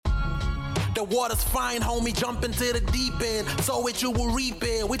the water's fine, homie, jump into the deep end. Sow it, you will reap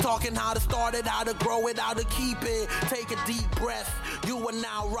it. We talking how to start it, how to grow it, how to keep it. Take a deep breath. You are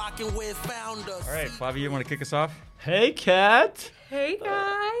now rocking with Founders. All right, Flavia, you want to kick us off? Hey, Kat. Hey,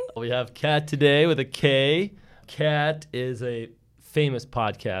 guy. We have Kat today with a K. Kat is a famous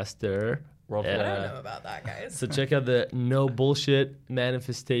podcaster. I don't know about that, guys. So check out the No Bullshit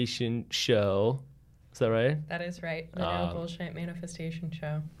Manifestation Show. Is that right? That is right. The No Bullshit Manifestation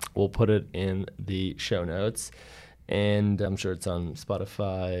Show. We'll put it in the show notes. And I'm sure it's on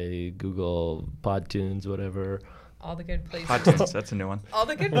Spotify, Google, PodTunes, whatever. All the good places. PodTunes, that's a new one. All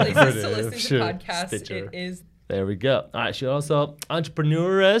the good places to listen Sure. to podcasts. Stitcher. It is. There we go. All right, she's also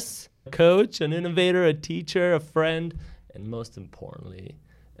entrepreneuress, coach, an innovator, a teacher, a friend, and most importantly,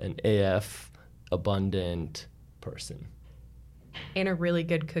 an AF abundant person. And a really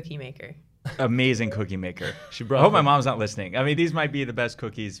good cookie maker. Amazing cookie maker. She I brought hope my mom's not listening. I mean, these might be the best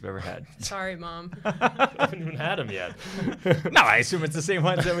cookies I've ever had. Sorry, Mom. I haven't even had them yet. No, I assume it's the same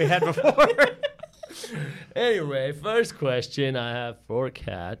ones that we had before. Anyway, first question I have for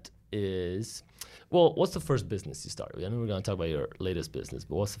Kat is, well, what's the first business you started with? I know we're going to talk about your latest business,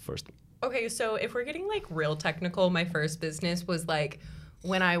 but what's the first one? Okay, so if we're getting like real technical, my first business was like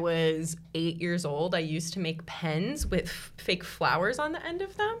when I was 8 years old. I used to make pens with fake flowers on the end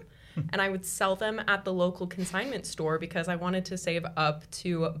of them. And I would sell them at the local consignment store because I wanted to save up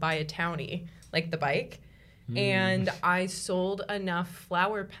to buy a Townie, like the bike. And I sold enough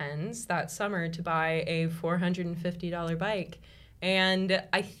flower pens that summer to buy a $450 bike. And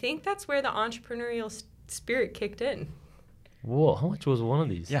I think that's where the entrepreneurial spirit kicked in. Whoa, how much was one of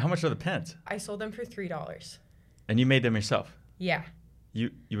these? Yeah, how much are the pens? I sold them for $3. And you made them yourself? Yeah.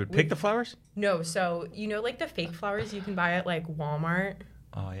 You would pick the flowers? No, so you know like the fake flowers you can buy at like Walmart?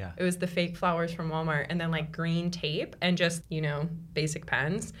 Oh, yeah. It was the fake flowers from Walmart and then like green tape and just, basic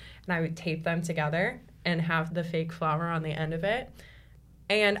pens. And I would tape them together and have the fake flower on the end of it.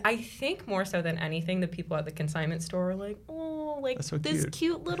 And I think more so than anything, the people at the consignment store were like, oh, like That's so this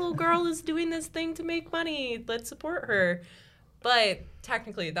cute little girl is doing this thing to make money. Let's support her. But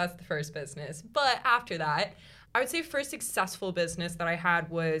technically, that's the first business. But after that, I would say first successful business that I had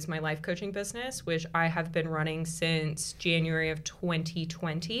was my life coaching business, which I have been running since January of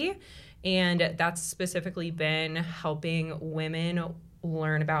 2020. And that's specifically been helping women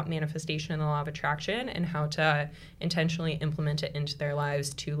learn about manifestation and the law of attraction and how to intentionally implement it into their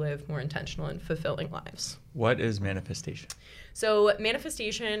lives to live more intentional and fulfilling lives. What is manifestation? So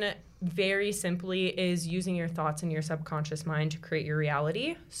manifestation, very simply, is using your thoughts and your subconscious mind to create your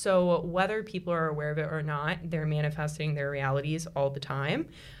reality. So whether people are aware of it or not, they're manifesting their realities all the time.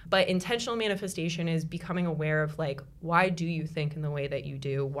 But intentional manifestation is becoming aware of, like, why do you think in the way that you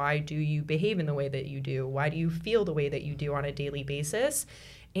do? Why do you behave in the way that you do? Why do you feel the way that you do on a daily basis?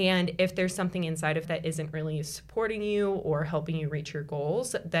 And if there's something inside of that isn't really supporting you or helping you reach your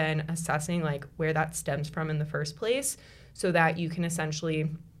goals, then assessing like where that stems from in the first place so that you can essentially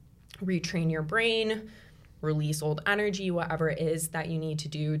retrain your brain, release old energy, whatever it is that you need to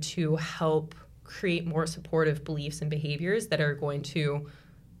do to help create more supportive beliefs and behaviors that are going to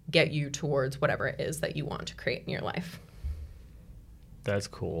get you towards whatever it is that you want to create in your life. That's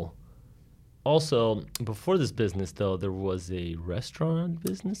cool. Also, before this business, though, there was a restaurant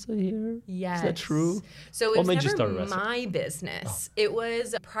business, I hear. Yes. Is that true? So it What was made you start a never restaurant? my business. It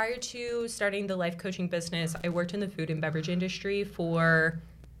was prior to starting the life coaching business, I worked in the food and beverage industry for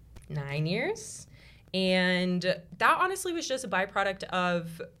 9 years. And that honestly was just a byproduct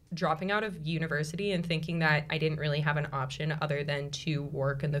of dropping out of university and thinking that I didn't really have an option other than to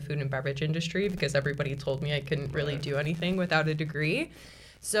work in the food and beverage industry because everybody told me I couldn't really do anything without a degree.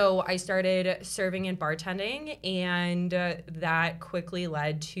 So I started serving and bartending, and that quickly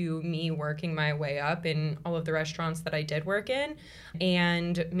led to me working my way up in all of the restaurants that I did work in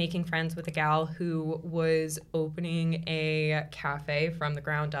and making friends with a gal who was opening a cafe from the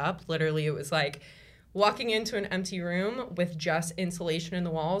ground up. Literally, it was like walking into an empty room with just insulation in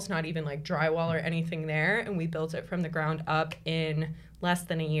the walls, not even like drywall or anything there, and we built it from the ground up in less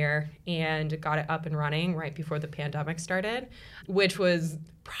than a year and got it up and running right before the pandemic started, which was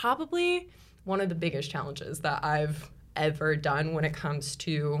probably one of the biggest challenges that I've ever done when it comes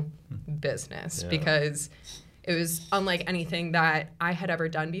to business, because it was unlike anything that I had ever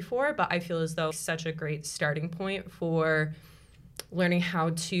done before, but I feel as though it's such a great starting point for learning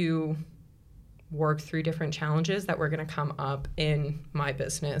how to work through different challenges that were going to come up in my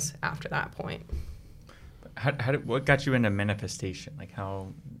business after that point. What got you into manifestation? Like,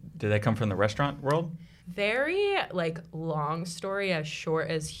 how did that come from the restaurant world? Very long story, as short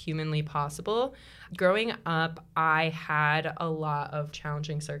as humanly possible. Growing up, I had a lot of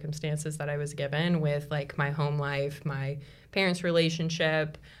challenging circumstances that I was given with my home life, my parents'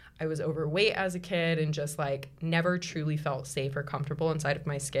 relationship. I was overweight as a kid and just never truly felt safe or comfortable inside of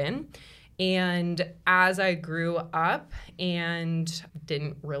my skin. And as I grew up and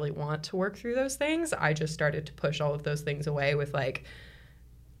didn't really want to work through those things, I just started to push all of those things away with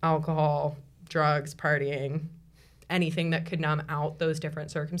alcohol, drugs, partying, anything that could numb out those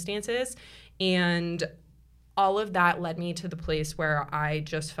different circumstances. And all of that led me to the place where I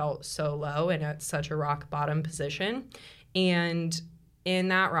just felt so low and at such a rock bottom position. And in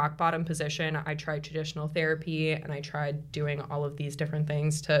that rock bottom position, I tried traditional therapy and I tried doing all of these different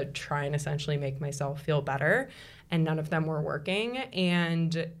things to try and essentially make myself feel better. And none of them were working.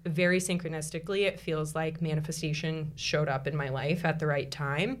 And very synchronistically, it feels like manifestation showed up in my life at the right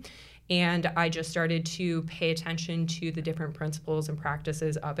time. And I just started to pay attention to the different principles and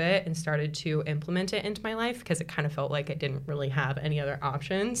practices of it and started to implement it into my life because it kind of felt like I didn't really have any other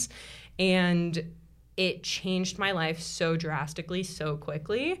options. And it changed my life so drastically, so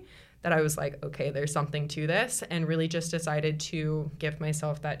quickly that I was like, okay, there's something to this, and really just decided to give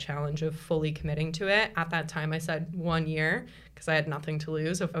myself that challenge of fully committing to it. At that time, I said 1 year because I had nothing to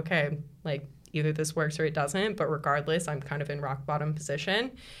lose of, okay, either this works or it doesn't, but regardless, I'm kind of in rock bottom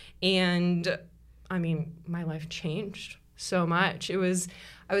position. And I mean, my life changed so much. I was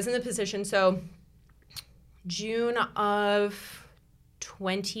in the position, so June of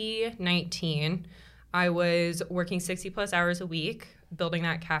 2019, I was working 60 plus hours a week, building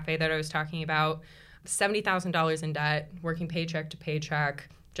that cafe that I was talking about, $70,000 in debt, working paycheck to paycheck,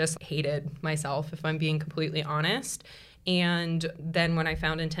 just hated myself, if I'm being completely honest. And then when I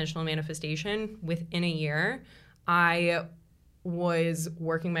found intentional manifestation, within a year, I was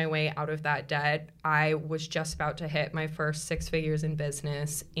working my way out of that debt. I was just about to hit my first 6 figures in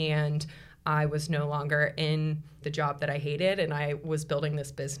business, and I was no longer in the job that I hated, and I was building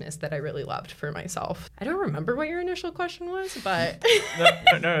this business that I really loved for myself. I don't remember what your initial question was, but...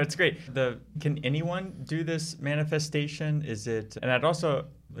 No, it's great. Can anyone do this manifestation? Is it... And I'd also...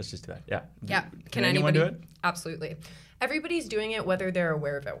 Let's just do that. Yeah. Yeah. Can anyone do it? Absolutely. Everybody's doing it whether they're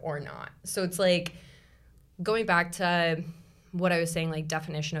aware of it or not. So it's going back to what I was saying,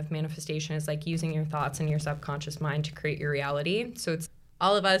 definition of manifestation is using your thoughts and your subconscious mind to create your reality. So it's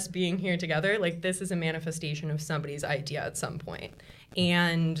all of us being here together, this is a manifestation of somebody's idea at some point.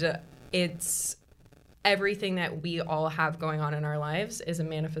 And it's everything that we all have going on in our lives is a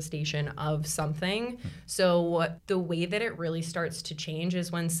manifestation of something. So the way that it really starts to change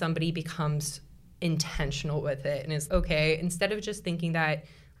is when somebody becomes intentional with it and is, okay, instead of just thinking that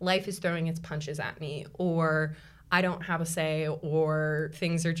life is throwing its punches at me, or I don't have a say, or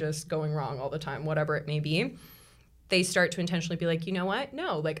things are just going wrong all the time, whatever it may be, they start to intentionally be like, you know what?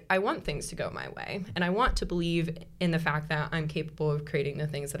 No, I want things to go my way. And I want to believe in the fact that I'm capable of creating the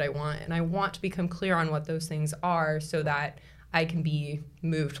things that I want. And I want to become clear on what those things are so that I can be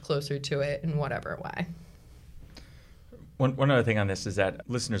moved closer to it in whatever way. One other thing on this is that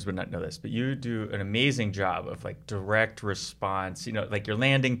listeners would not know this, but you do an amazing job of direct response, your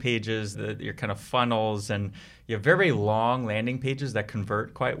landing pages, your kind of funnels, and you have very long landing pages that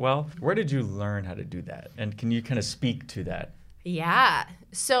convert quite well. Where did you learn how to do that? And can you kind of speak to that? Yeah.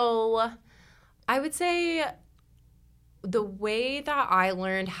 So I would say the way that I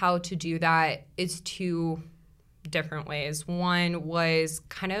learned how to do that is two different ways. One was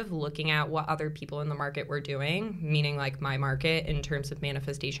kind of looking at what other people in the market were doing, meaning my market in terms of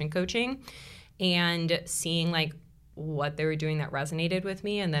manifestation coaching, and seeing what they were doing that resonated with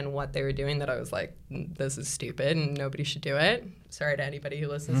me, and then what they were doing that I was like, this is stupid and nobody should do it. Sorry to anybody who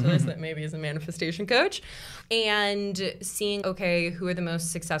listens to this that maybe is a manifestation coach. And seeing, okay, who are the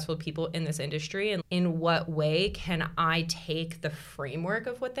most successful people in this industry, and in what way can I take the framework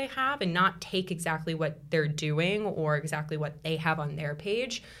of what they have and not take exactly what they're doing or exactly what they have on their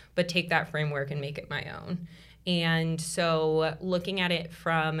page, but take that framework and make it my own. And so looking at it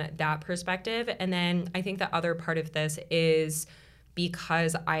from that perspective. And then I think the other part of this is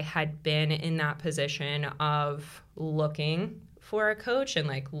because I had been in that position of looking for a coach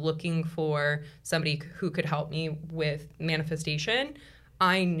and looking for somebody who could help me with manifestation,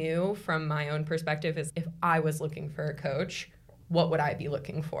 I knew from my own perspective is if I was looking for a coach, what would I be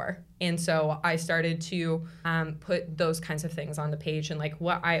looking for? And so I started to put those kinds of things on the page, and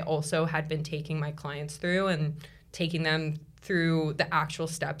what I also had been taking my clients through and taking them through the actual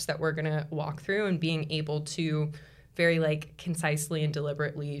steps that we're gonna walk through, and being able to very concisely and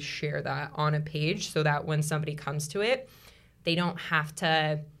deliberately share that on a page so that when somebody comes to it, they don't have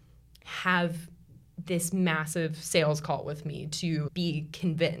to have this massive sales call with me to be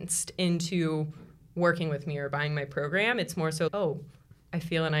convinced into working with me or buying my program. It's more so, oh, I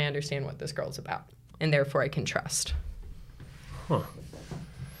feel and I understand what this girl's about, and therefore I can trust. Huh.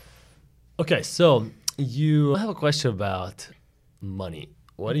 Okay, so I have a question about money.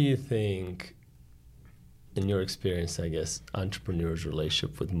 What do you think, in your experience, I guess, entrepreneurs'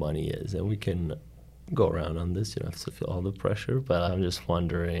 relationship with money is? And we can go around on this. You don't have to feel all the pressure, but I'm just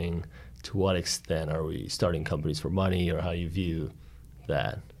wondering, to what extent are we starting companies for money, or how you view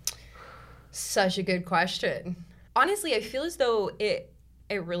that? Such a good question. Honestly, I feel as though it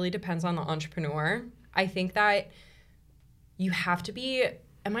really depends on the entrepreneur. I think that you have to be,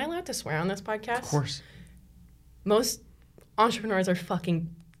 am I allowed to swear on this podcast? Of course. Most entrepreneurs are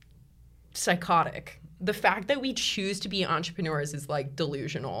fucking psychotic. The fact that we choose to be entrepreneurs is like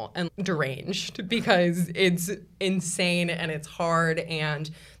delusional and deranged, because it's insane and it's hard and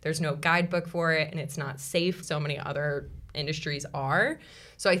there's no guidebook for it and it's not safe. So many other industries are.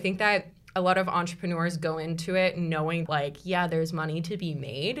 So I think that a lot of entrepreneurs go into it knowing like, yeah, there's money to be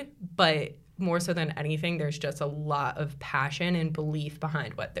made, but more so than anything, there's just a lot of passion and belief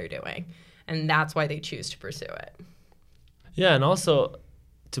behind what they're doing. And that's why they choose to pursue it. Yeah, and also,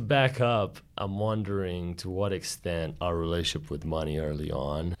 to back up, I'm wondering to what extent our relationship with money early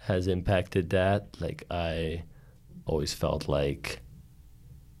on has impacted that. Like, I always felt like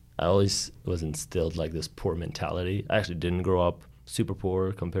I always was instilled like this poor mentality. I actually didn't grow up super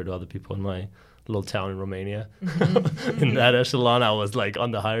poor compared to other people in my little town in Romania. In that echelon, I was like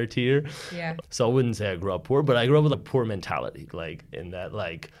on the higher tier. Yeah. So I wouldn't say I grew up poor, but I grew up with a poor mentality, like in that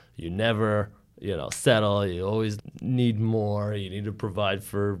like you never settle. You always need more. You need to provide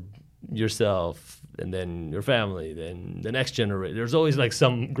for yourself and then your family, then the next generation. There's always like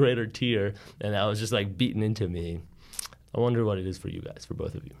some greater tier, and that was just like beaten into me. I wonder what it is for you guys, for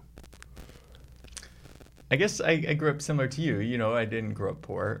both of you. I guess I grew up similar to you. You know, I didn't grow up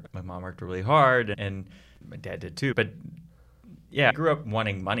poor. My mom worked really hard, and my dad did too. But yeah, I grew up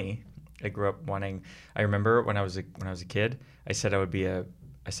wanting money. I remember when I was a kid, I said I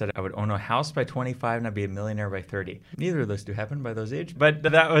would own a house by 25 and I'd be a millionaire by 30. Neither of those two happened by those age. But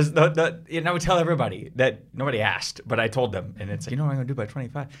that was and I would tell everybody that nobody asked, but I told them. And it's like, you know what I'm going to do by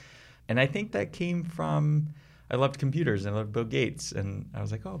 25? And I think that came from, I loved computers and I loved Bill Gates. And I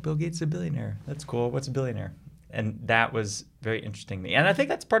was like, oh, Bill Gates is a billionaire. That's cool. What's a billionaire? And that was very interesting to me. And I think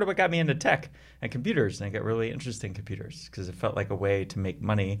that's part of what got me into tech and computers. And I got really interested in computers because it felt like a way to make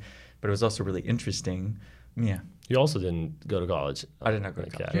money, but it was also really interesting. Yeah. You also didn't go to college. I did not go to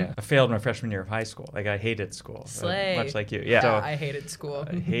college. Yeah. I failed my freshman year of high school. Like, I hated school. Slay. Much like you. Yeah. So, I hated school.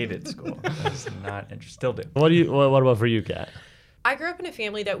 I hated school. I was not interested. Still do. What about for you, Kat? I grew up in a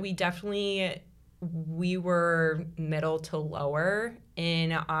family that we were middle to lower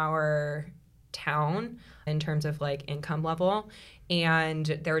in our town in terms of like income level. And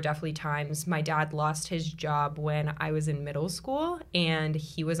there were definitely times my dad lost his job when I was in middle school, and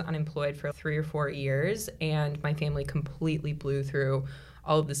he was unemployed for 3 or 4 years, and my family completely blew through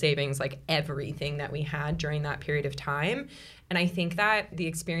all of the savings, like everything that we had during that period of time. And I think that the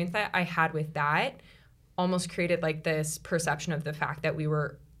experience that I had with that almost created like this perception of the fact that we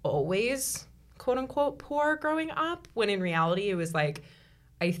were always quote unquote poor growing up, when in reality it was like,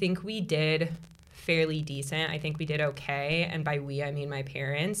 I think we did fairly decent. I think we did okay. And by we, I mean my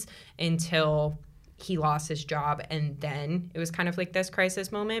parents, until he lost his job. And then it was kind of like this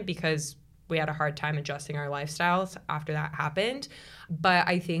crisis moment because we had a hard time adjusting our lifestyles after that happened. But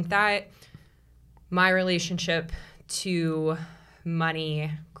I think that my relationship to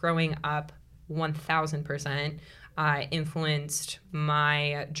money growing up 1000% influenced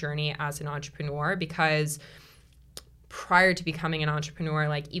my journey as an entrepreneur, because prior to becoming an entrepreneur,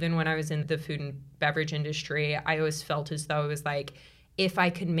 like even when I was in the food and beverage industry, I always felt as though it was like, if I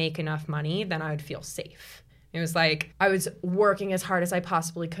could make enough money, then I would feel safe. It was like I was working as hard as I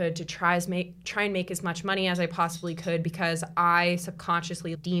possibly could to try and make as much money as I possibly could, because I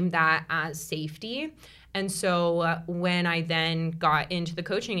subconsciously deemed that as safety. And so when I then got into the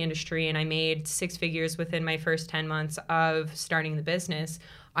coaching industry and I made 6 figures within my first 10 months of starting the business,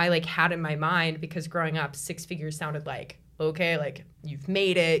 I like had in my mind, because growing up 6 figures sounded like, okay, like you've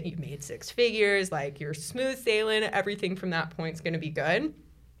made it, you've made 6 figures, like you're smooth sailing, everything from that point is going to be good.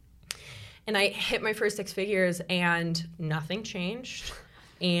 And I hit my first 6 figures and nothing changed.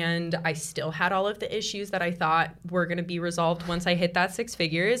 And I still had all of the issues that I thought were going to be resolved once I hit that 6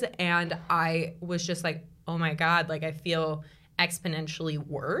 figures. And I was just like, oh my God, like I feel exponentially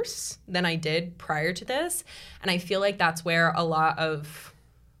worse than I did prior to this. And I feel like that's where a lot of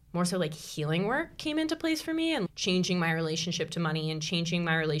more so like healing work came into place for me, and changing my relationship to money and changing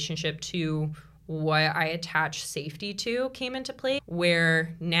my relationship to what I attach safety to came into play,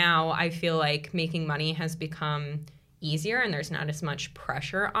 where now I feel like making money has become easier and there's not as much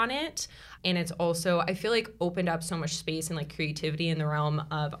pressure on it. And it's also, I feel like, opened up so much space and like creativity in the realm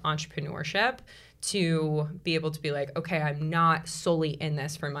of entrepreneurship to be able to be like, okay, I'm not solely in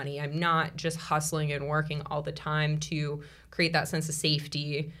this for money. I'm not just hustling and working all the time to create that sense of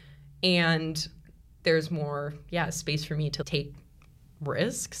safety. And there's more, space for me to take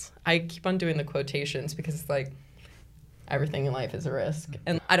risks. I keep on doing the quotations because it's like everything in life is a risk.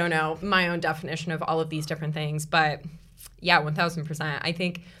 And I don't know my own definition of all of these different things, but 1000%. I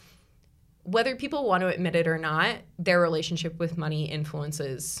think whether people want to admit it or not, their relationship with money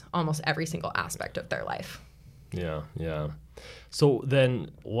influences almost every single aspect of their life. Yeah. So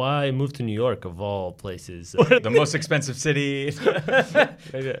then why move to New York of all places? The most expensive city.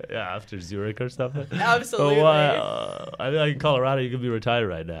 After Zurich or something? Absolutely. But why, I mean, in Colorado, you could be retired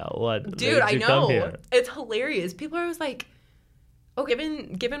right now. What? Dude, I know. Come here? It's hilarious. People are always like, oh,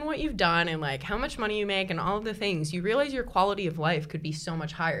 given what you've done and like how much money you make and all of the things, you realize your quality of life could be so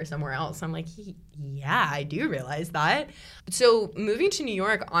much higher somewhere else. I'm like, yeah, I do realize that. So moving to New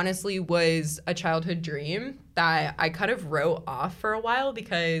York honestly was a childhood dream that I kind of wrote off for a while,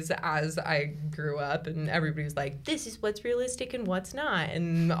 because as I grew up and everybody was like, this is what's realistic and what's not,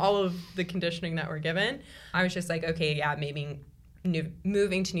 and all of the conditioning that we're given, I was just like, okay, yeah, maybe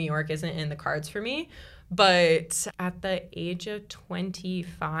moving to New York isn't in the cards for me. But at the age of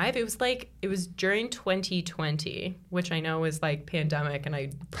 25, it was during 2020, which I know was like pandemic, and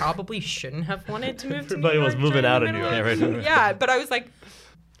I probably shouldn't have wanted to move to New York. Everybody was moving out of New York. Yeah, but I was like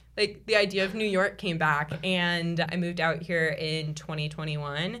the idea of New York came back, and I moved out here in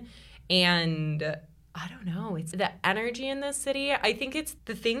 2021, and I don't know, it's the energy in this city. I think it's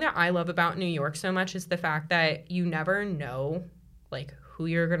the thing that I love about New York so much is the fact that you never know like who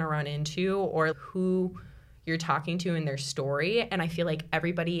you're going to run into or who you're talking to in their story. And I feel like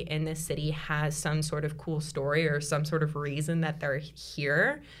everybody in this city has some sort of cool story or some sort of reason that they're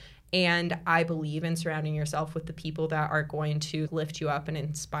here. And I believe in surrounding yourself with the people that are going to lift you up and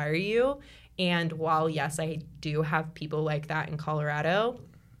inspire you. And while, yes, I do have people like that in Colorado,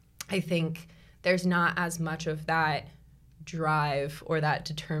 I think there's not as much of that drive or that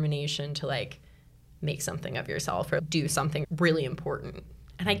determination to like make something of yourself or do something really important.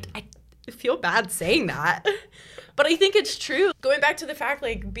 And I feel bad saying that, but I think it's true. Going back to the fact,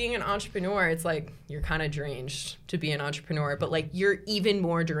 like, being an entrepreneur, it's like you're kind of deranged to be an entrepreneur, but like you're even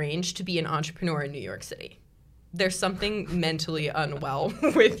more deranged to be an entrepreneur in New York City. There's something mentally unwell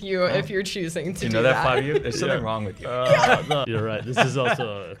with you if you're choosing to do that. You know that, Flavio? There's something wrong with you. No, you're right. This is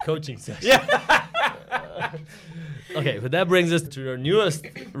also a coaching session. Yeah. Okay, but that brings us to your newest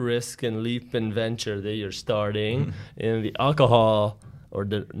risk and leap and venture that you're starting in the alcohol or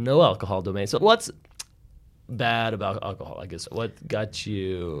the no alcohol domain. So what's bad about alcohol, I guess? What got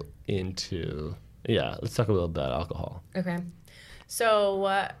you into, let's talk a little about alcohol. Okay.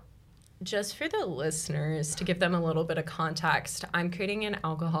 So just for the listeners, to give them a little bit of context, I'm creating an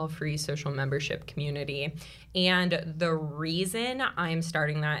alcohol-free social membership community. And the reason I'm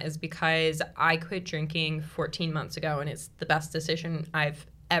starting that is because I quit drinking 14 months ago, and it's the best decision I've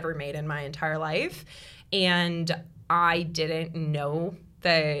ever made in my entire life. And I didn't know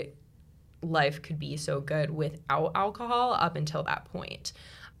that life could be so good without alcohol up until that point.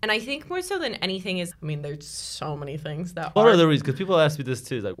 And I think more so than anything is, I mean, there's so many things that What are the reasons? Because people ask me this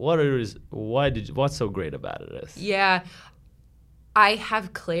too. Like, what's so great about it? Yeah, I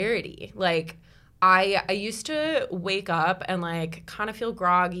have clarity. Like, I used to wake up and like kind of feel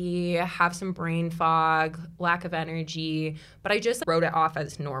groggy, have some brain fog, lack of energy, but I just wrote it off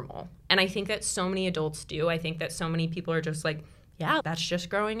as normal. And I think that so many adults do. I think that so many people are just like, yeah, that's just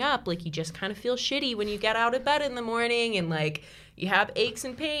growing up. Like, you just kind of feel shitty when you get out of bed in the morning, and like you have aches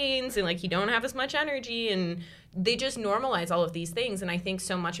and pains, and like you don't have as much energy, and they just normalize all of these things. And I think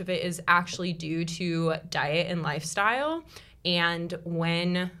so much of it is actually due to diet and lifestyle. And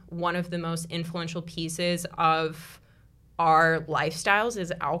when one of the most influential pieces of our lifestyles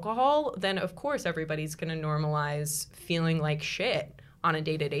is alcohol, then of course everybody's going to normalize feeling like shit on a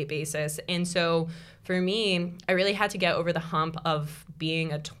day-to-day basis. And so for me, I really had to get over the hump of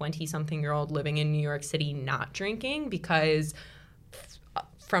being a 20-something-year-old living in New York City not drinking, because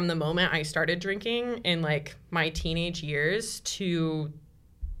from the moment I started drinking in like my teenage years to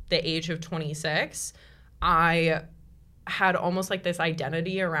the age of 26, I had almost like this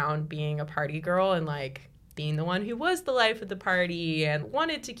identity around being a party girl and like being the one who was the life of the party and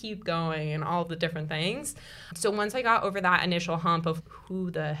wanted to keep going and all the different things. So once I got over that initial hump of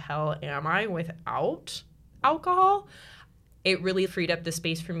who the hell am I without alcohol, it really freed up the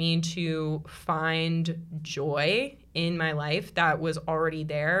space for me to find joy in my life that was already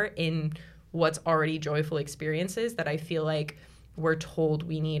there in what's already joyful experiences that I feel like we're told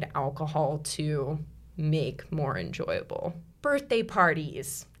we need alcohol to make more enjoyable. Birthday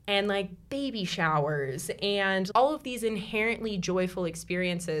parties and like baby showers and all of these inherently joyful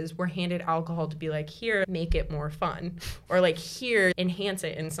experiences were handed alcohol to be like, here, make it more fun, or like, here, enhance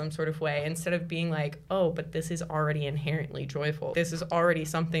it in some sort of way, instead of being like, oh, but this is already inherently joyful. This is already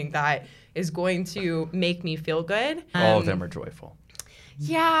something that is going to make me feel good. All of them are joyful.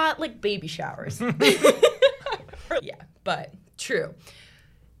 Yeah, like baby showers. Yeah, but true.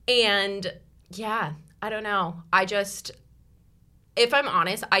 And yeah, I don't know. If I'm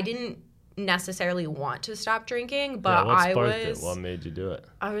honest, I didn't necessarily want to stop drinking, but what sparked it? What made you do it?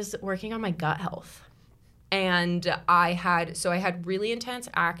 I was working on my gut health. And I had really intense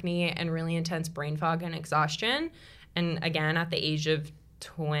acne and really intense brain fog and exhaustion. And again, at the age of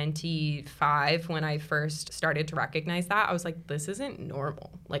 25, when I first started to recognize that, I was like, this isn't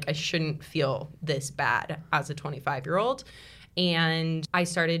normal. Like, I shouldn't feel this bad as a 25-year-old. And I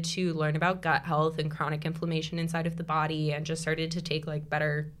started to learn about gut health and chronic inflammation inside of the body, and just started to take like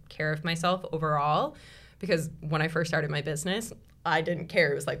better care of myself overall. Because when I first started my business, I didn't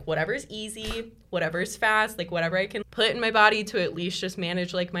care. It was like, whatever's easy, whatever's fast, like whatever I can put in my body to at least just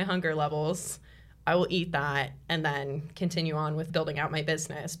manage like my hunger levels, I will eat that and then continue on with building out my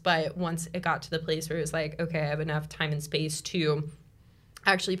business. But once it got to the place where it was like, okay, I have enough time and space to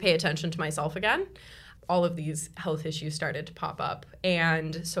actually pay attention to myself again, all of these health issues started to pop up.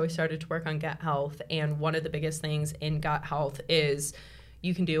 And so I started to work on gut health. And one of the biggest things in gut health is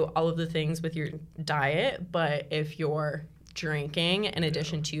you can do all of the things with your diet, but if you're drinking in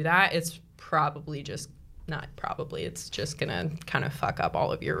addition to that, it's it's just gonna kind of fuck up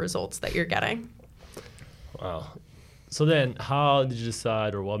all of your results that you're getting. Wow. So then how did you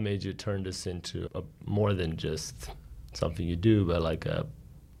decide, or what made you turn this into more than just something you do, but like a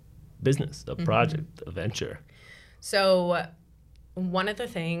business, a project, a venture? So one of the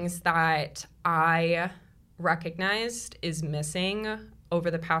things that I recognized is missing over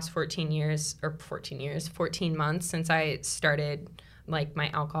the past 14 months since I started like my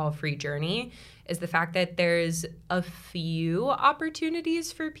alcohol-free journey, is the fact that there's a few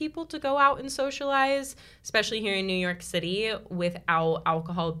opportunities for people to go out and socialize, especially here in New York City, without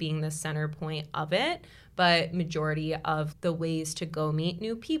alcohol being the center point of it. But majority of the ways to go meet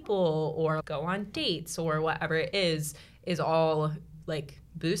new people or go on dates or whatever it is all like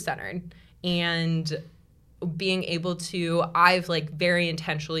booze centered. And being able to, I've like very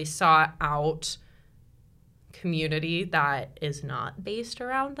intentionally sought out community that is not based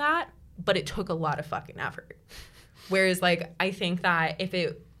around that, but it took a lot of fucking effort. Whereas like, I think that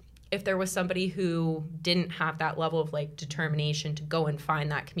if there was somebody who didn't have that level of like determination to go and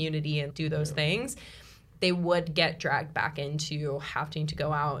find that community and do those things, they would get dragged back into having to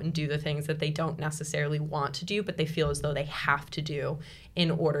go out and do the things that they don't necessarily want to do, but they feel as though they have to do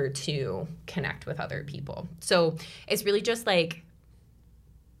in order to connect with other people. So it's really just like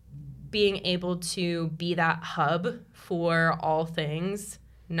being able to be that hub for all things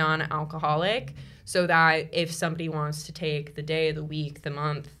non-alcoholic, so that if somebody wants to take the day, the week, the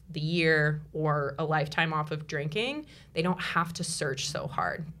month, the year, or a lifetime off of drinking, they don't have to search so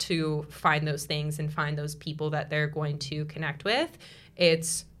hard to find those things and find those people that they're going to connect with.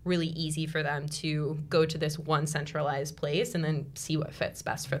 It's really easy for them to go to this one centralized place and then see what fits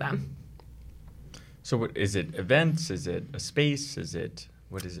best for them. So what is it? Events? Is it a space?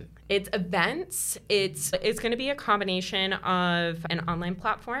 What is it? It's events. It's going to be a combination of an online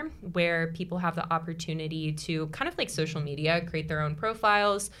platform where people have the opportunity to kind of like social media, create their own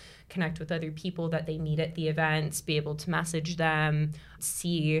profiles, connect with other people that they meet at the events, be able to message them,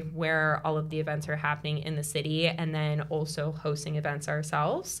 see where all of the events are happening in the city, and then also hosting events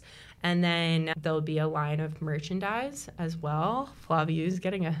ourselves. And then there'll be a line of merchandise as well. Flaviu's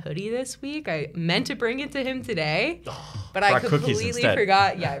getting a hoodie this week. I meant to bring it to him today, but I completely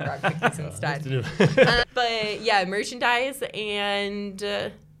forgot. Yeah, I brought cookies instead. But yeah, merchandise and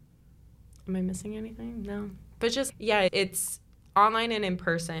am I missing anything? No. But just, yeah, it's online and in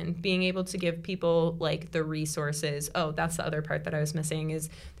person, being able to give people like the resources. Oh, that's the other part that I was missing,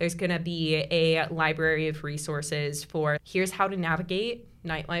 is there's going to be a library of resources for here's how to navigate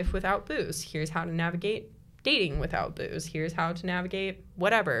nightlife without booze. Here's how to navigate dating without booze. Here's how to navigate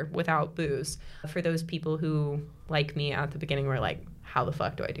whatever without booze. For those people who, like me at the beginning, were like, how the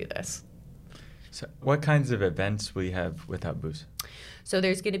fuck do I do this? So what kinds of events will you have without booze? So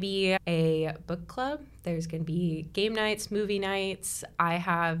there's going to be a book club. There's going to be game nights, movie nights. I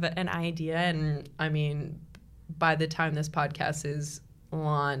have an idea, and I mean, by the time this podcast is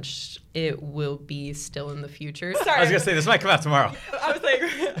launched, it will be still in the future. Sorry. I was gonna say this might come out tomorrow.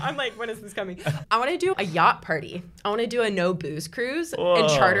 I'm like, when is this coming? I want to do a yacht party. I want to do a no booze cruise Whoa. and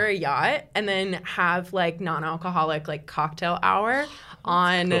charter a yacht, and then have like non-alcoholic like cocktail hour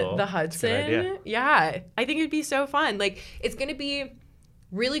on cool. the That's a good idea. Hudson. Yeah, I think it'd be so fun. Like, it's gonna be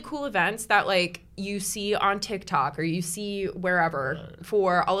really cool events that like you see on TikTok or you see wherever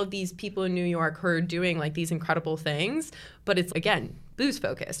for all of these people in New York who are doing like these incredible things, but it's again booze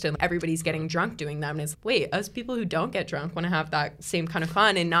focused and everybody's getting drunk doing them. And it's, wait, us people who don't get drunk want to have that same kind of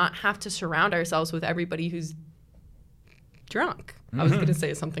fun and not have to surround ourselves with everybody who's drunk. I was gonna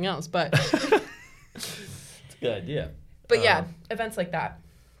say something else, but It's a good idea. but yeah, events like that.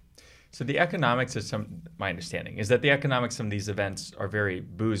 So the economics of my understanding is that the economics of some of these events are very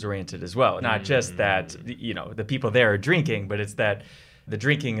booze oriented as well. Not just that, the people there are drinking, but it's that the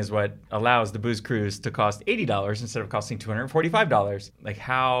drinking is what allows the booze cruise to cost $80 instead of costing $245. Like,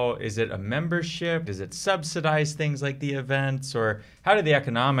 how is it a membership? Does it subsidize things like the events? Or how do the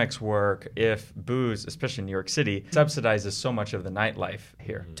economics work if booze, especially in New York City, subsidizes so much of the nightlife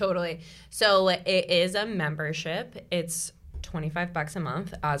here? Totally. So it is a membership. It's $25 a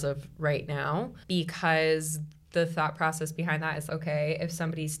month as of right now, because the thought process behind that is, okay, if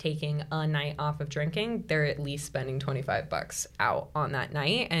somebody's taking a night off of drinking, they're at least spending $25 out on that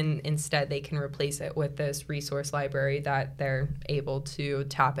night, and instead they can replace it with this resource library that they're able to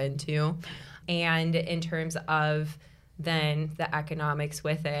tap into. And in terms of then the economics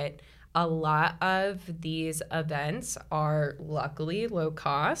with it, a lot of these events are luckily low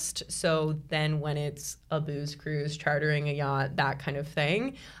cost. So then when it's a booze cruise, chartering a yacht, that kind of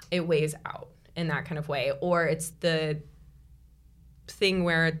thing, it weighs out in that kind of way. Or it's the thing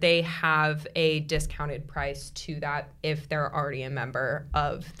where they have a discounted price to that if they're already a member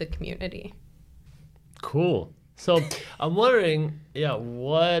of the community. Cool. So I'm wondering,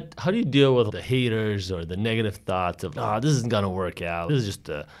 how do you deal with the haters or the negative thoughts of, this isn't going to work out. This is just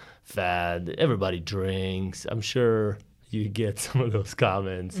a fad. Everybody drinks. I'm sure you get some of those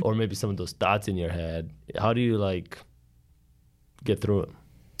comments or maybe some of those thoughts in your head. How do you get through it?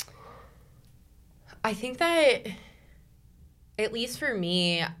 I think that, at least for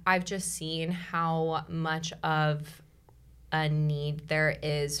me, I've just seen how much of a need there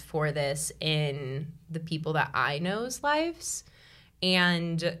is for this in the people that I know's lives.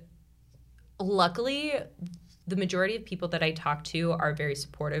 And luckily, the majority of people that I talk to are very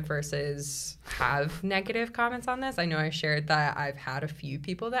supportive versus have negative comments on this. I know I shared that I've had a few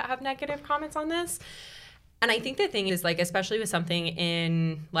people that have negative comments on this. And I think the thing is, especially with something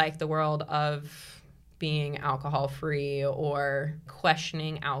in the world of being alcohol free or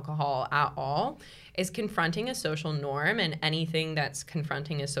questioning alcohol at all, is confronting a social norm, and anything that's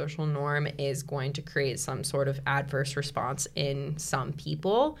confronting a social norm is going to create some sort of adverse response in some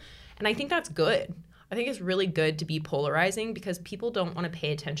people. And I think that's good. I think it's really good to be polarizing because people don't want to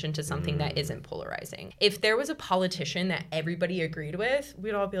pay attention to something that isn't polarizing. If there was a politician that everybody agreed with,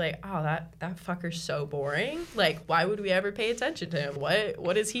 we'd all be like, oh, that fucker's so boring. Why would we ever pay attention to him?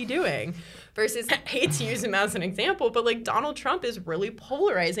 What is he doing? Versus, I hate to use him as an example, but Donald Trump is really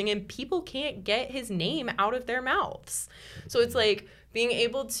polarizing and people can't get his name out of their mouths. So it's being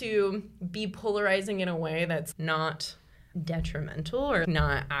able to be polarizing in a way that's not detrimental or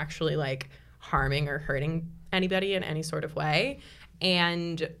not actually harming or hurting anybody in any sort of way,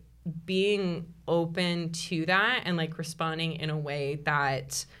 and being open to that and responding in a way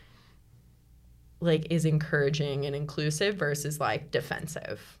that is encouraging and inclusive versus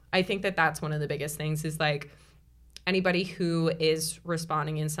defensive. I think that that's one of the biggest things is anybody who is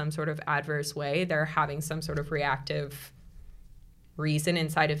responding in some sort of adverse way, they're having some sort of reactive reason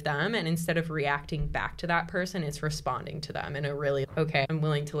inside of them, and instead of reacting back to that person, it's responding to them in a really, okay, I'm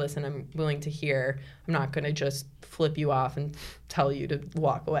willing to listen, I'm willing to hear, I'm not going to just flip you off and tell you to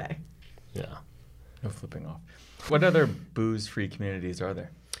walk away. Yeah. No flipping off. What other booze-free communities are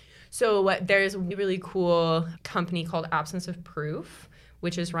there? So there's a really cool company called Absence of Proof,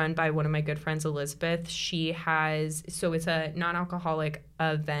 which is run by one of my good friends, Elizabeth. It's a non-alcoholic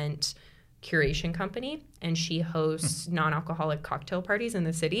event curation company, and she hosts non-alcoholic cocktail parties in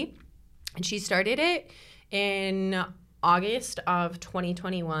the city. And she started it in August of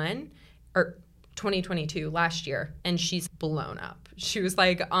 2021, or 2022, last year, and she's blown up. She was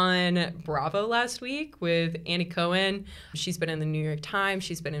like on Bravo last week with Andy Cohen. She's been in the New York Times.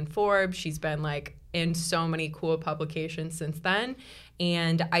 She's been in Forbes. She's been like in so many cool publications since then.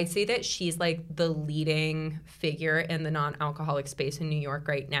 And I'd say that she's like the leading figure in the non-alcoholic space in New York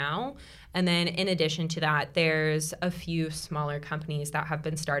right now. And then in addition to that, there's a few smaller companies that have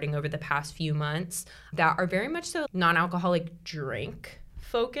been starting over the past few months that are very much so non-alcoholic drink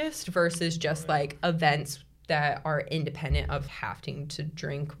focused versus just like events that are independent of having to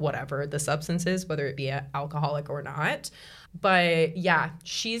drink whatever the substance is, whether it be alcoholic or not. But yeah,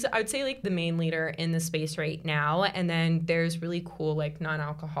 she's, I would say, like the main leader in the space right now. And then there's really cool like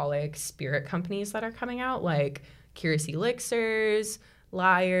non-alcoholic spirit companies that are coming out, like Curious Elixirs,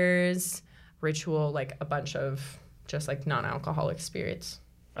 Liars, Ritual, like a bunch of just like non-alcoholic spirits.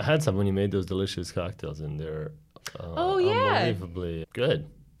 I had some when you made those delicious cocktails, and they're oh yeah, unbelievably good.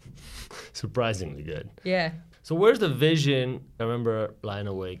 Surprisingly good. Yeah. So where's the vision? I remember lying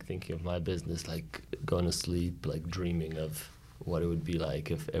awake thinking of my business, like going to sleep, like dreaming of what it would be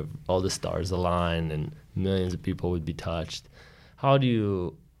like if all the stars align and millions of people would be touched. How do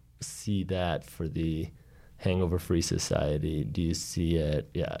you see that for the hangover-free society? Do you see it,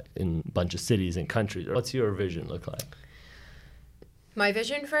 in a bunch of cities and countries? What's your vision look like? My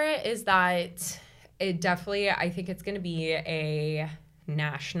vision for it is that it definitely, I think it's going to be a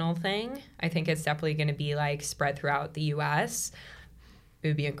national thing. I think it's definitely going to be like spread throughout the U.S. It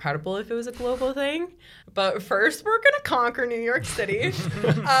would be incredible if it was a global thing. But first, we're going to conquer New York City.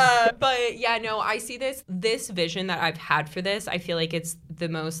 But yeah, no, I see this vision that I've had for this. I feel like it's the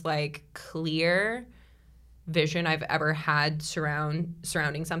most like clear vision I've ever had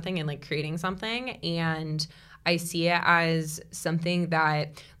surrounding something and like creating something. And I see it as something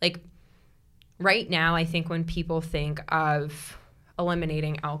that like right now, I think when people think of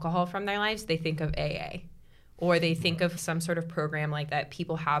eliminating alcohol from their lives, they think of AA, or they think of some sort of program like that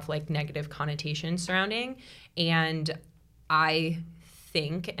people have like negative connotations surrounding. And I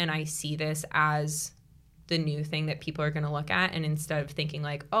think, and I see this as the new thing that people are going to look at. And instead of thinking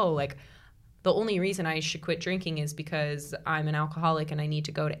like, oh, like the only reason I should quit drinking is because I'm an alcoholic and I need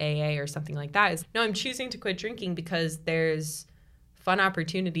to go to AA or something like that, is no, I'm choosing to quit drinking because there's fun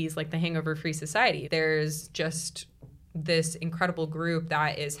opportunities like the Hangover Free Society. There's just this incredible group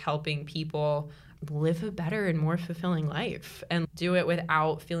that is helping people live a better and more fulfilling life and do it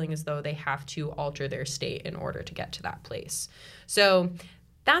without feeling as though they have to alter their state in order to get to that place. So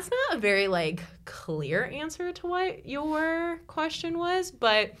that's not a very like clear answer to what your question was,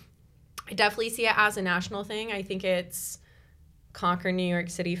 but I definitely see it as a national thing. I think it's conquer New York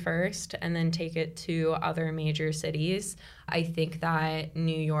City first and then take it to other major cities. I think that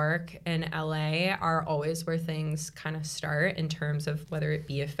New York and LA are always where things kind of start in terms of whether it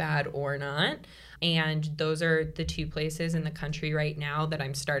be a fad or not. And those are the two places in the country right now that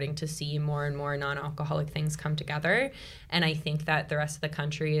I'm starting to see more and more non-alcoholic things come together. And I think that the rest of the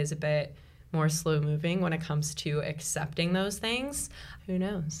country is a bit more slow moving when it comes to accepting those things. Who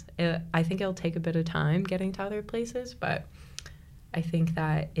knows? I think it'll take a bit of time getting to other places, but I think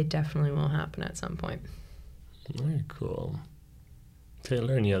that it definitely will happen at some point. Very cool.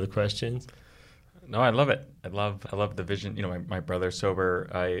 Taylor, any other questions? No, I love it. I love the vision. You know, my brother's sober.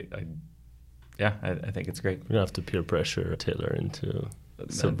 I think it's great. We're gonna have to peer pressure Taylor into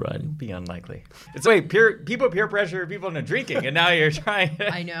sobriety. That'd be unlikely. It's people peer pressure people into drinking, and now you're trying.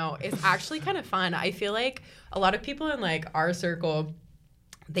 I know, it's actually kind of fun. I feel like a lot of people in like our circle,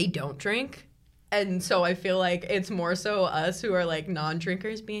 they don't drink. And so I feel like it's more so us who are like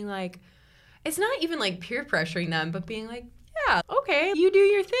non-drinkers being like, it's not even like peer pressuring them, but being like, yeah, okay, you do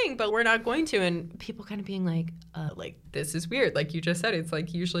your thing, but we're not going to. And people kind of being like, this is weird. Like you just said, it's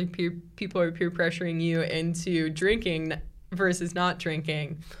like usually people are peer pressuring you into drinking versus not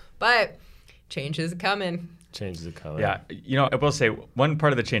drinking. But change is coming. Changes are coming. Yeah, you know, I will say one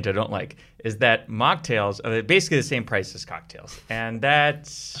part of the change I don't like is that mocktails are basically the same price as cocktails, and that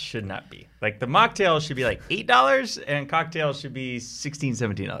should not be. Like the mocktails should be like $8, and cocktails should be $16,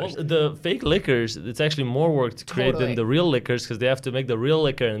 $17. Well, the fake liquors, it's actually more work to create than the real liquors because they have to make the real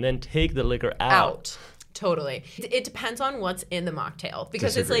liquor and then take the liquor out. Totally. It depends on what's in the mocktail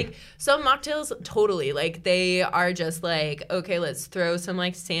because it's like some mocktails totally like they are just like, okay, let's throw some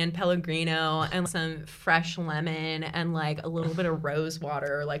like San Pellegrino and some fresh lemon and like a little bit of rose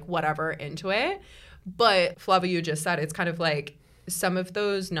water or like whatever into it. But Flavia, you just said it's kind of like some of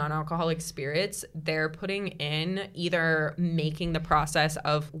those non-alcoholic spirits, they're putting in either making the process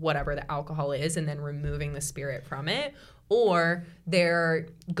of whatever the alcohol is and then removing the spirit from it, or they're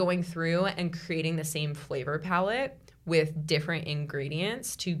going through and creating the same flavor palette with different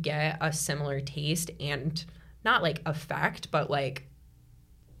ingredients to get a similar taste and not like effect, but like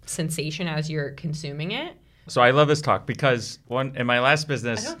sensation as you're consuming it. So I love this talk because in my last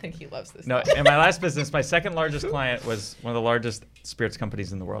business, I don't think he loves this. No, in my last business, my second largest client was one of the largest spirits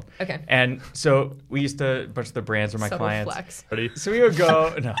companies in the world. Okay. And so we used to, a bunch of the brands were my Subtle clients. flex. So we would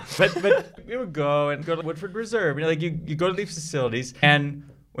go, but we would go to Woodford Reserve. You know, like you go to these facilities, and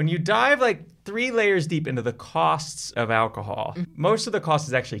when you dive like 3 layers deep into the costs of alcohol, most of the cost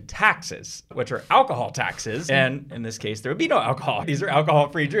is actually taxes, which are alcohol taxes. And in this case, there would be no alcohol. These are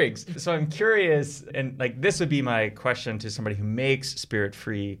alcohol-free drinks. So I'm curious, and like this would be my question to somebody who makes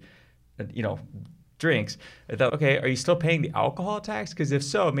spirit-free, drinks. I thought, okay, are you still paying the alcohol tax? Because if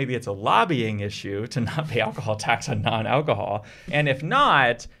so, maybe it's a lobbying issue to not pay alcohol tax on non-alcohol. And if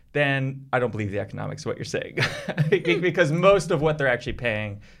not, then I don't believe the economics of what you're saying. Because most of what they're actually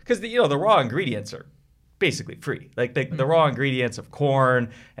paying, because the raw ingredients are basically free. Like the raw ingredients of corn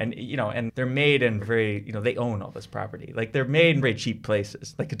and they're made in very, they own all this property. Like they're made in very cheap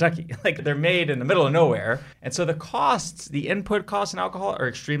places, like Kentucky. Like they're made in the middle of nowhere. And so the costs, the input costs in alcohol are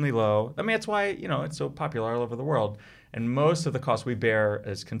extremely low. I mean, that's why, it's so popular all over the world. And most of the costs we bear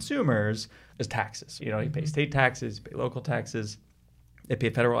as consumers is taxes. You pay state taxes, you pay local taxes. They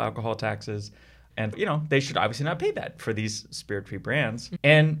pay federal alcohol taxes, and they should obviously not pay that for these spirit-free brands.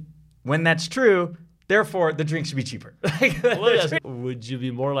 And when that's true, therefore the drink should be cheaper. Would you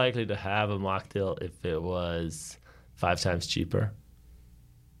be more likely to have a mocktail if it was 5 times cheaper?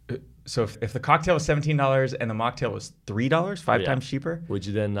 So if the cocktail was $17 and the mocktail was $3, 5 times cheaper, would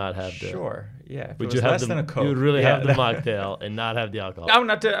you then not have the? Sure, yeah. If would it was you have less than a Coke? You would really have the mocktail and not have the alcohol. I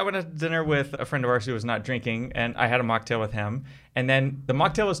went out to dinner with a friend of ours who was not drinking, and I had a mocktail with him. And then the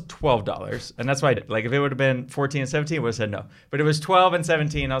mocktail was $12, and that's why I did. Like if it would have been 14 and 17, I would have said no. But it was 12 and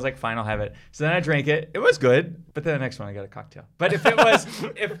 17. I was like, fine, I'll have it. So then I drank it. It was good, but then the next one I got a cocktail. But if it was,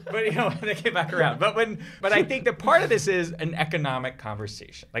 when they came back around. But I think that part of this is an economic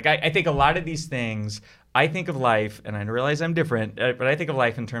conversation. Like I think a lot of these things, I think of life, and I realize I'm different, but I think of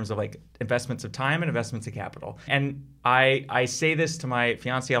life in terms of like investments of time and investments of capital. And I say this to my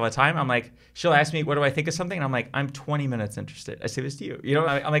fiance all the time. I'm like, she'll ask me, what do I think of something? And I'm like, I'm 20 minutes interested. I say this to you.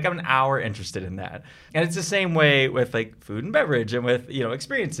 I'm like, I'm an hour interested in that. And it's the same way with like food and beverage and with,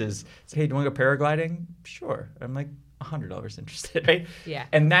 experiences. It's, hey, do you want to go paragliding? Sure. I'm like, $100 interested, right? Yeah.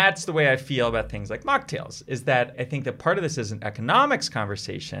 And that's the way I feel about things like mocktails, is that I think that part of this is an economics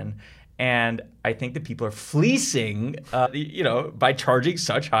conversation. And I think that people are fleecing, by charging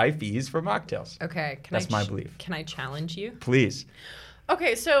such high fees for mocktails. Okay. That's my belief. Can I challenge you? Please.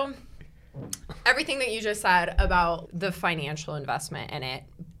 Okay, so everything that you just said about the financial investment in it,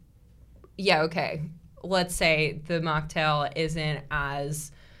 yeah, okay. Let's say the mocktail isn't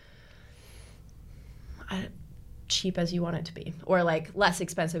as cheap as you want it to be, or like less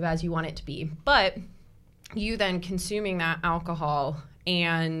expensive as you want it to be. But you then consuming that alcohol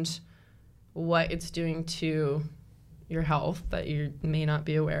and what it's doing to your health that you may not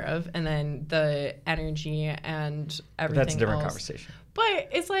be aware of, and then the energy and everything That's a different else. conversation. But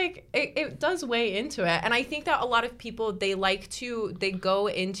it's like, it does weigh into it. And I think that a lot of people, they go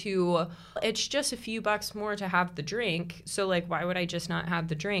into, it's just a few bucks more to have the drink. So like, why would I just not have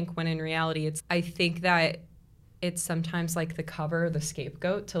the drink? When in reality, I think that it's sometimes like the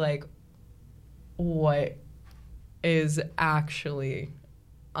scapegoat to like what is actually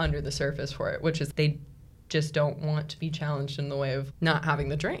under the surface for it, which is they just don't want to be challenged in the way of not having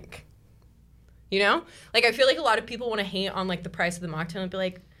the drink. Like I feel like a lot of people want to hate on like the price of the mocktail and be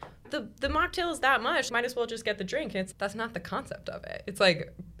like, the mocktail is that much, might as well just get the drink. And that's not the concept of it. It's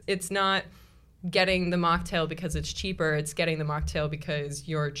like, it's not getting the mocktail because it's cheaper. It's getting the mocktail because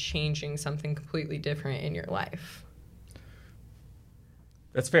you're changing something completely different in your life.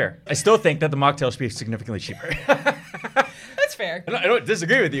 That's fair. I still think that the mocktail should be significantly cheaper. That's fair. I don't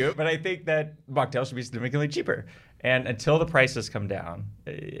disagree with you, but I think that mocktail should be significantly cheaper. And until the prices come down,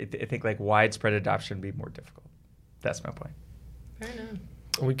 I think like widespread adoption would be more difficult. That's my point. Fair enough.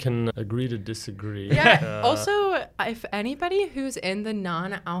 We can agree to disagree. Yeah. Also, if anybody who's in the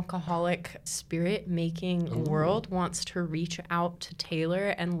non-alcoholic spirit making world wants to reach out to Taylor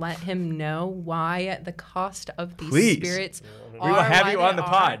and let him know why the cost of these spirits are, we will have you on the are.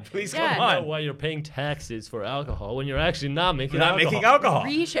 pod. Please come on. Why you're paying taxes for alcohol when you're actually not making making alcohol.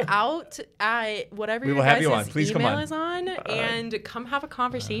 Reach out at whatever we will your have you guys' on. Please email come on. is on, and come have a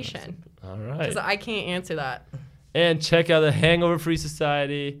conversation. All right. Because I can't answer that. And check out the Hangover Free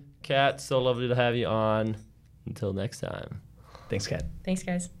Society. Kat, so lovely to have you on. Until next time. Thanks, Kat. Thanks,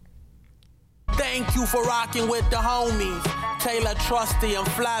 guys. Thank you for rocking with the homies. Taylor, Trusty, and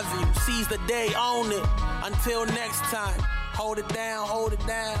Flavio. Seize the day, own it. Until next time, hold it down, hold it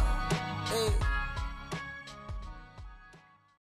down. Hey.